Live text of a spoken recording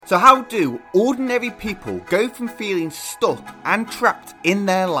So how do ordinary people go from feeling stuck and trapped in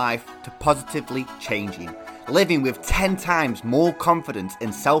their life to positively changing, living with 10 times more confidence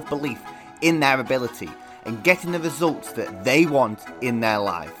and self-belief in their ability and getting the results that they want in their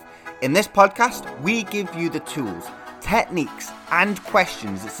life? In this podcast, we give you the tools, techniques and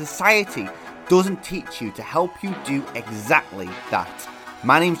questions that society doesn't teach you to help you do exactly that.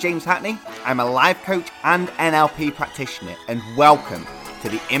 My name's James Hackney, I'm a life coach and NLP practitioner, and welcome to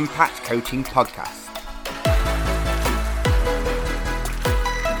the Impact Coaching Podcast.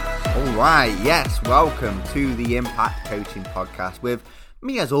 Alright, yes, welcome to the Impact Coaching Podcast with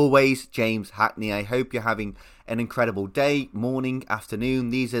me as always, James Hackney. I hope you're having an incredible day, morning,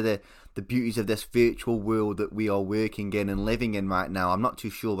 afternoon. These are the beauties of this virtual world that we are working in and living in right now. I'm not too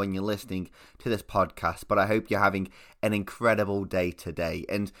sure when you're listening to this podcast, but I hope you're having an incredible day today.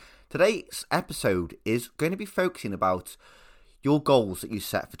 And today's episode is going to be focusing about your goals that you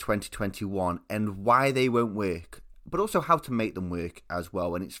set for 2021 and why they won't work, but also how to make them work as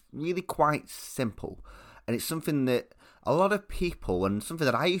well. And it's really quite simple. And it's something that a lot of people, and something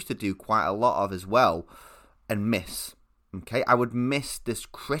that I used to do quite a lot of as well, and miss. Okay, I would miss this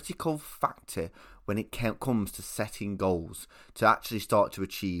critical factor when it comes to setting goals, to actually start to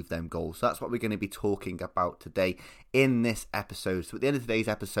achieve them goals. So that's what we're going to be talking about today in this episode. So at the end of today's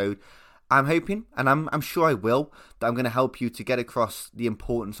episode, I'm hoping, and I'm sure I will, that I'm going to help you to get across the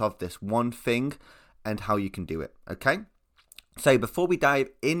importance of this one thing and how you can do it, okay? So before we dive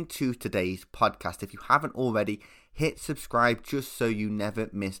into today's podcast, if you haven't already, hit subscribe just so you never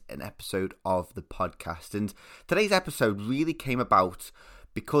miss an episode of the podcast. And today's episode really came about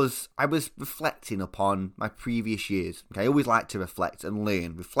because I was reflecting upon my previous years. Okay, I always like to reflect and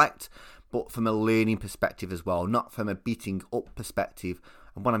learn. Reflect, but from a learning perspective as well, not from a beating up perspective.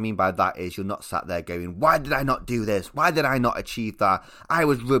 And what I mean by that is you're not sat there going, why did I not do this? Why did I not achieve that? I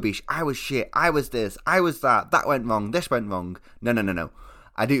was rubbish. I was shit. I was this. I was that. That went wrong. This went wrong. No.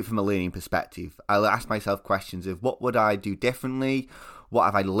 I do it from a learning perspective. I'll ask myself questions of what would I do differently? What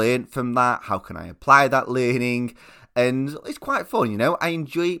have I learned from that? How can I apply that learning? And it's quite fun, you know. I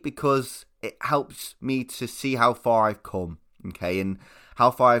enjoy it because it helps me to see how far I've come, okay, and how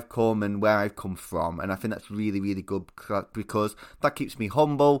far I've come and where I've come from. And I think that's really, really good because that keeps me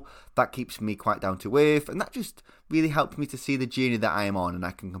humble, that keeps me quite down to earth, and that just really helps me to see the journey that I am on, and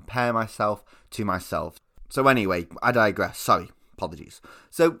I can compare myself to myself. So anyway, I digress. Sorry, apologies.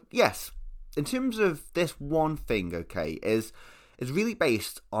 So yes, in terms of this one thing, okay, is really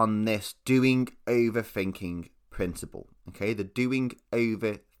based on this doing overthinking principle, okay, the doing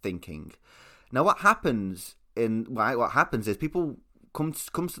overthinking. Now what happens is people comes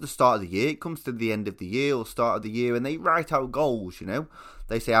to the start of the year, it comes to the end of the year or start of the year, and they write out goals, you know.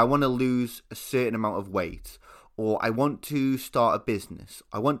 They say, I want to lose a certain amount of weight, or I want to start a business,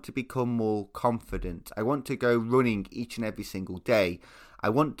 I want to become more confident, I want to go running each and every single day, I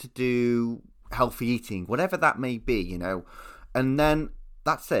want to do healthy eating, whatever that may be, you know. And then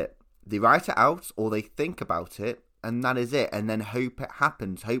that's it. They write it out or they think about it, and that is it. And then hope it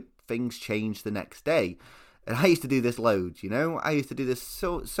happens, hope things change the next day. And I used to do this loads, you know. I used to do this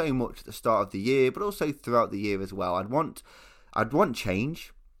so much at the start of the year, but also throughout the year as well. I'd want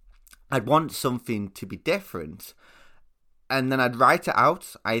change. I'd want something to be different. And then I'd write it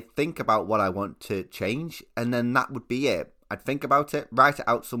out. I'd think about what I want to change, and then that would be it. I'd think about it, write it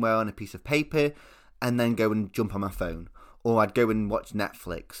out somewhere on a piece of paper, and then go and jump on my phone. Or I'd go and watch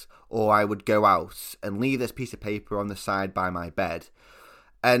Netflix. Or I would go out and leave this piece of paper on the side by my bed.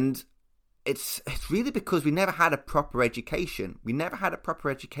 And it's really because we never had a proper education. We never had a proper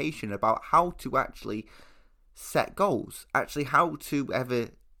education about how to actually set goals. Actually how to ever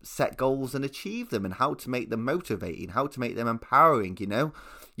set goals and achieve them, and how to make them motivating, how to make them empowering, you know.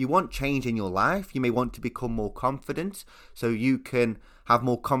 You want change in your life. You may want to become more confident so you can have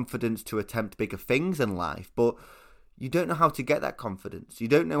more confidence to attempt bigger things in life, but you don't know how to get that confidence. You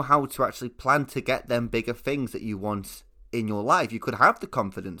don't know how to actually plan to get them bigger things that you want in your life. You could have the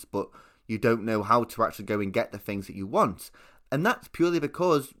confidence, but you don't know how to actually go and get the things that you want. And that's purely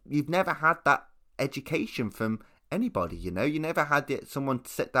because you've never had that education from anybody, you know. You never had someone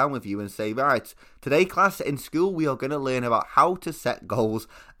sit down with you and say, right, today class in school we are going to learn about how to set goals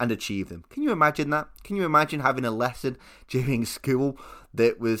and achieve them. Can you imagine that? Can you imagine having a lesson during school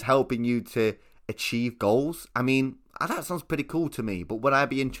that was helping you to achieve goals? I mean, that sounds pretty cool to me, but would I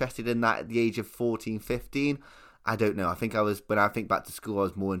be interested in that at the age of 14, 15? I don't know. When I think back to school, I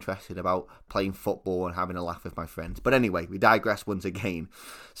was more interested about playing football and having a laugh with my friends. But anyway, we digress once again.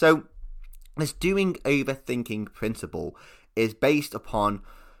 So this doing overthinking principle is based upon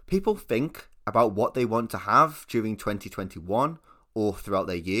people think about what they want to have during 2021 or throughout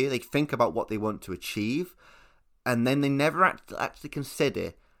their year. They think about what they want to achieve, and then they never actually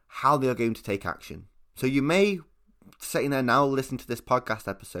consider how they are going to take action. So you may, sitting there now, listen to this podcast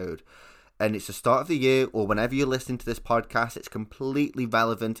episode, and it's the start of the year, or whenever you're listening to this podcast, it's completely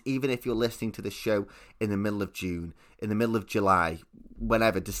relevant, even if you're listening to this show in the middle of June, in the middle of July,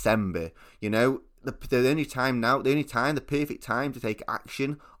 whenever, December. You know, the perfect time to take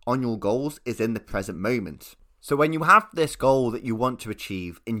action on your goals is in the present moment. So when you have this goal that you want to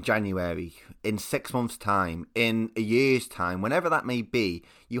achieve in January, in 6 months' time, in a year's time, whenever that may be,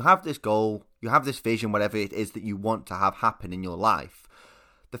 you have this goal, you have this vision, whatever it is that you want to have happen in your life.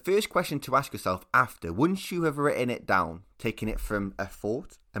 The first question to ask yourself after, once you have written it down, taking it from a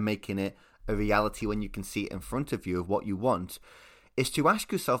thought and making it a reality when you can see it in front of you of what you want, is to ask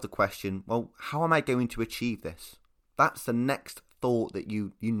yourself the question, well, how am I going to achieve this? That's the next thought that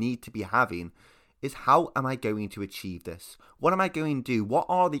you need to be having, is how am I going to achieve this? What am I going to do? What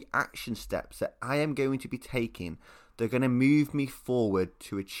are the action steps that I am going to be taking that are going to move me forward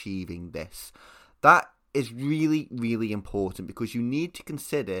to achieving this? That is really, really important, because you need to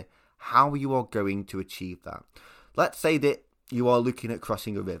consider how you are going to achieve that. Let's say that you are looking at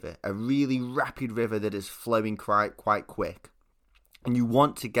crossing a river, a really rapid river that is flowing quite quick, and you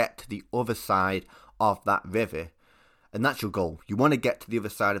want to get to the other side of that river, and that's your goal. You want to get to the other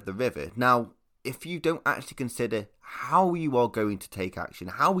side of the river. Now, if you don't actually consider how you are going to take action,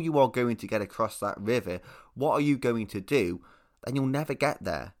 how you are going to get across that river, what are you going to do, then you'll never get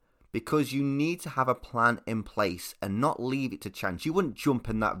there. Because you need to have a plan in place and not leave it to chance. You wouldn't jump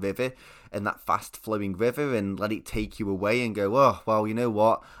in that river, in that fast-flowing river, and let it take you away and go, oh, well, you know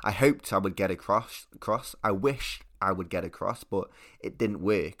what? I hoped I would get across. I wished I would get across, but it didn't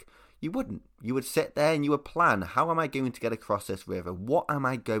work. You wouldn't. You would sit there and you would plan, how am I going to get across this river? What am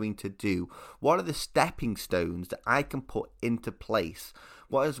I going to do? What are the stepping stones that I can put into place?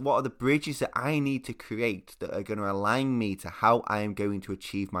 What are the bridges that I need to create that are going to align me to how I am going to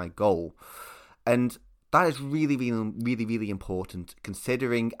achieve my goal? And that is really, really, really, really important,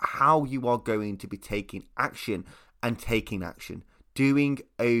 considering how you are going to be taking action and taking action. Doing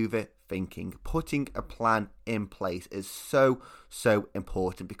over thinking, putting a plan in place is so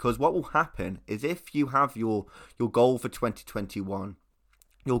important, because what will happen is if you have your goal for 2021,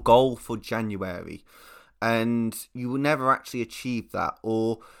 your goal for January, and you will never actually achieve that,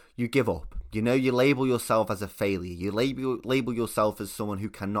 or you give up, you label yourself as a failure, you label yourself as someone who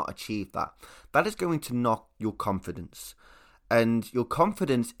cannot achieve that, that is going to knock your confidence. And your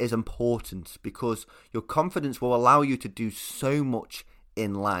confidence is important, because your confidence will allow you to do so much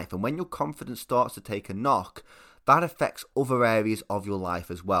in life. And when your confidence starts to take a knock, that affects other areas of your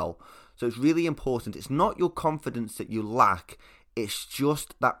life as well. So it's really important. It's not your confidence that you lack. It's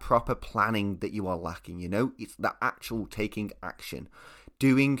just that proper planning that you are lacking. It's that actual taking action,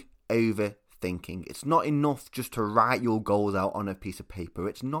 doing over thinking. It's not enough just to write your goals out on a piece of paper.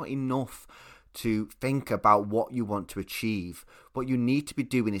 It's not enough to think about what you want to achieve. What you need to be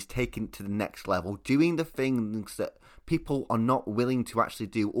doing is taking it to the next level, doing the things that people are not willing to actually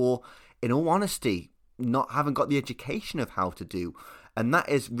do, or in all honesty, haven't got the education of how to do. And that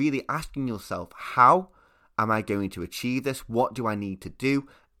is really asking yourself, how am I going to achieve this? What do I need to do?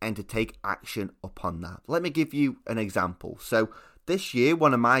 And to take action upon that. Let me give you an example. So this year,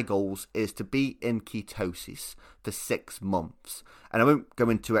 one of my goals is to be in ketosis for 6 months. And I won't go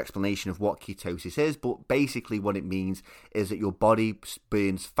into explanation of what ketosis is, but basically what it means is that your body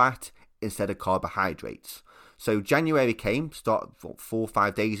burns fat instead of carbohydrates. So January came, started 4 or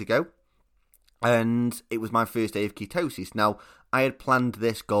 5 days ago, and it was my first day of ketosis. Now, I had planned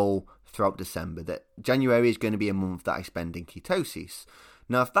this goal throughout December, that January is going to be a month that I spend in ketosis.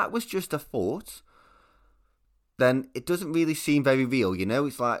 Now, if that was just a thought, then it doesn't really seem very real,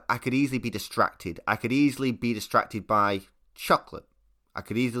 It's like I could easily be distracted. I could easily be distracted by chocolate. I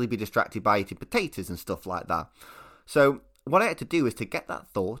could easily be distracted by eating potatoes and stuff like that. So what I had to do is to get that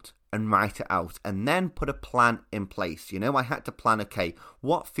thought and write it out, and then put a plan in place. I had to plan, okay,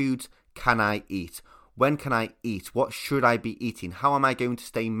 what foods can I eat? When can I eat? What should I be eating? How am I going to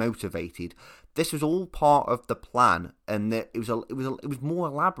stay motivated? This was all part of the plan, and it was more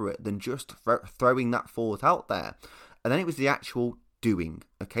elaborate than just throwing that thought out there. And then it was the actual doing,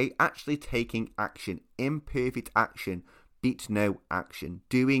 okay? Actually taking action. Imperfect action beats no action.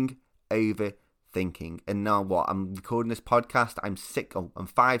 Doing over thinking. And now what? I'm recording this podcast. I'm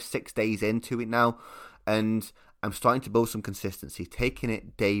 5-6 days into it now, and I'm starting to build some consistency, taking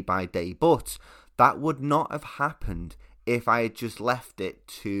it day by day. But that would not have happened if I had just left it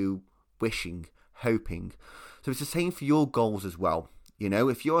to wishing, hoping. So it's the same for your goals as well. You know,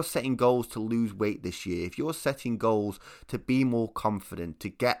 if you're setting goals to lose weight this year, if you're setting goals to be more confident, to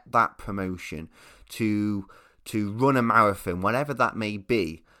get that promotion, to run a marathon, whatever that may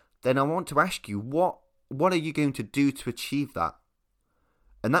be, then I want to ask you, what are you going to do to achieve that?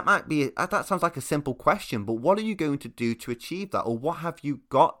 And that sounds like a simple question, but what are you going to do to achieve that? Or what have you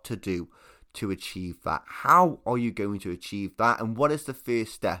got to do to achieve that? How are you going to achieve that? And what is the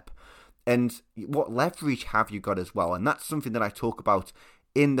first step? And what leverage have you got as well? And that's something that I talk about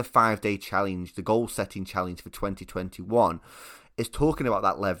in the 5-day challenge, the goal setting challenge for 2021, is talking about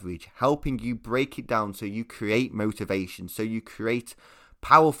that leverage, helping you break it down so you create motivation, so you create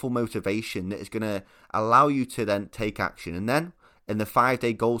powerful motivation that is going to allow you to then take action. And then in the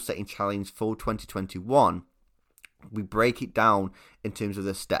 5-day goal setting challenge for 2021, we break it down in terms of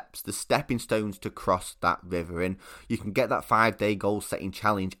the steps, the stepping stones to cross that river. And you can get that 5-day goal setting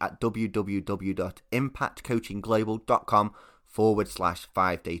challenge at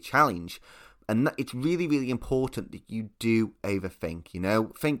www.impactcoachingglobal.com/5-day challenge. And it's really, really important that you do overthink. You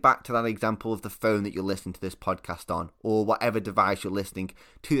know, think back to that example of the phone that you're listening to this podcast on, or whatever device you're listening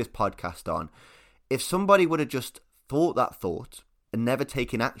to this podcast on. If somebody would have just thought that thought and never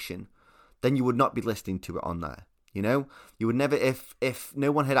taken action, then you would not be listening to it on there. You know, you would never, if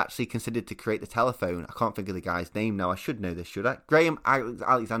no one had actually considered to create the telephone, I can't think of the guy's name now, I should know this, should I? Graham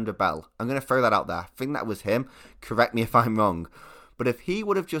Alexander Bell. I'm going to throw that out there. I think that was him. Correct me if I'm wrong. But if he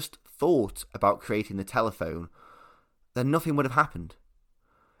would have just thought about creating the telephone, then nothing would have happened.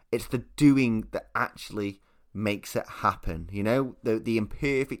 It's the doing that actually makes it happen. You know, the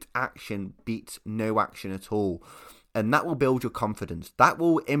imperfect action beats no action at all. And that will build your confidence. That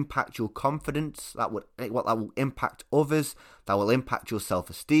will impact your confidence. That will impact others. That will impact your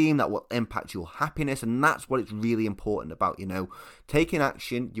self-esteem. That will impact your happiness. And that's what it's really important about, you know. Taking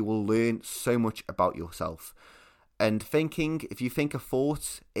action, you will learn so much about yourself. And thinking, if you think a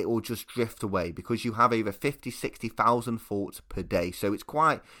thought, it will just drift away because you have over 50, 60,000 thoughts per day. So it's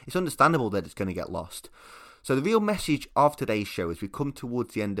understandable that it's going to get lost. So the real message of today's show as we come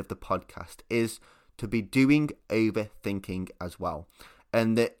towards the end of the podcast is to be doing overthinking as well.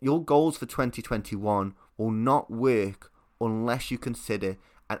 And that your goals for 2021 will not work unless you consider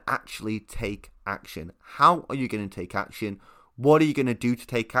and actually take action. How are you going to take action? What are you going to do to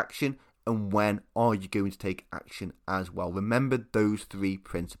take action? And when are you going to take action as well? Remember those 3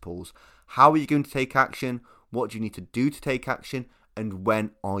 principles. How are you going to take action? What do you need to do to take action? And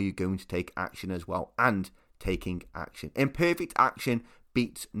when are you going to take action as well? And taking action. Imperfect action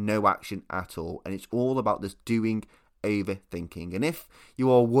beats no action at all. And it's all about this doing overthinking. And if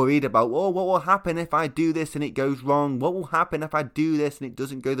you are worried about, what will happen if I do this and it goes wrong? What will happen if I do this and it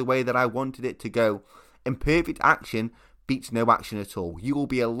doesn't go the way that I wanted it to go? Imperfect action beats no action at all. You will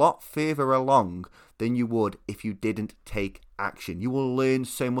be a lot further along than you would if you didn't take action. You will learn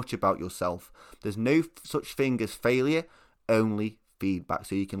so much about yourself. There's no such thing as failure, only feedback.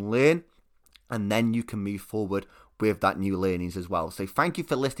 So you can learn and then you can move forward with that new learnings as well. So thank you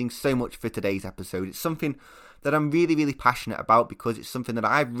for listening so much for today's episode. It's something that I'm really, really passionate about because it's something that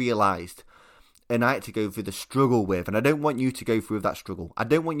I've realised and I had to go through the struggle with. And I don't want you to go through that struggle. I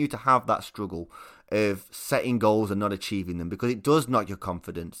don't want you to have that struggle of setting goals and not achieving them because it does knock your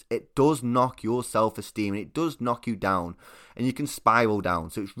confidence. It does knock your self-esteem and it does knock you down and you can spiral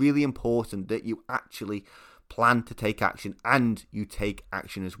down. So it's really important that you actually plan to take action and you take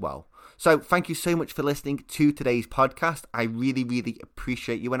action as well. So thank you so much for listening to today's podcast. I really, really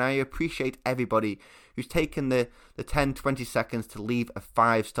appreciate you and I appreciate everybody who's taken the 10-20 seconds to leave a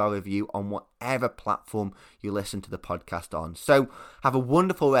 5-star review on whatever platform you listen to the podcast on. So have a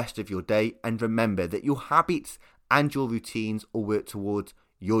wonderful rest of your day and remember that your habits and your routines will work towards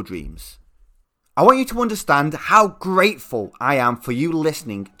your dreams. I want you to understand how grateful I am for you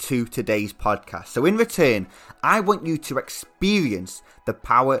listening to today's podcast. So in return, I want you to experience the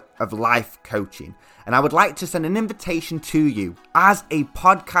power of life coaching. And I would like to send an invitation to you as a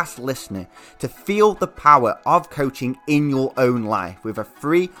podcast listener to feel the power of coaching in your own life with a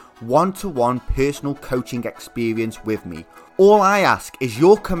free one-to-one personal coaching experience with me. All I ask is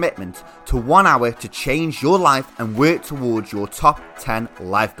your commitment to 1 hour to change your life and work towards your top 10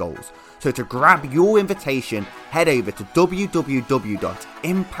 life goals. So to grab your invitation, head over to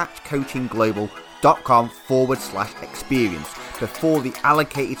www.impactcoachingglobal.com/experience before the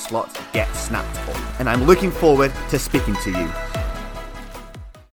allocated slots get snapped up. And I'm looking forward to speaking to you.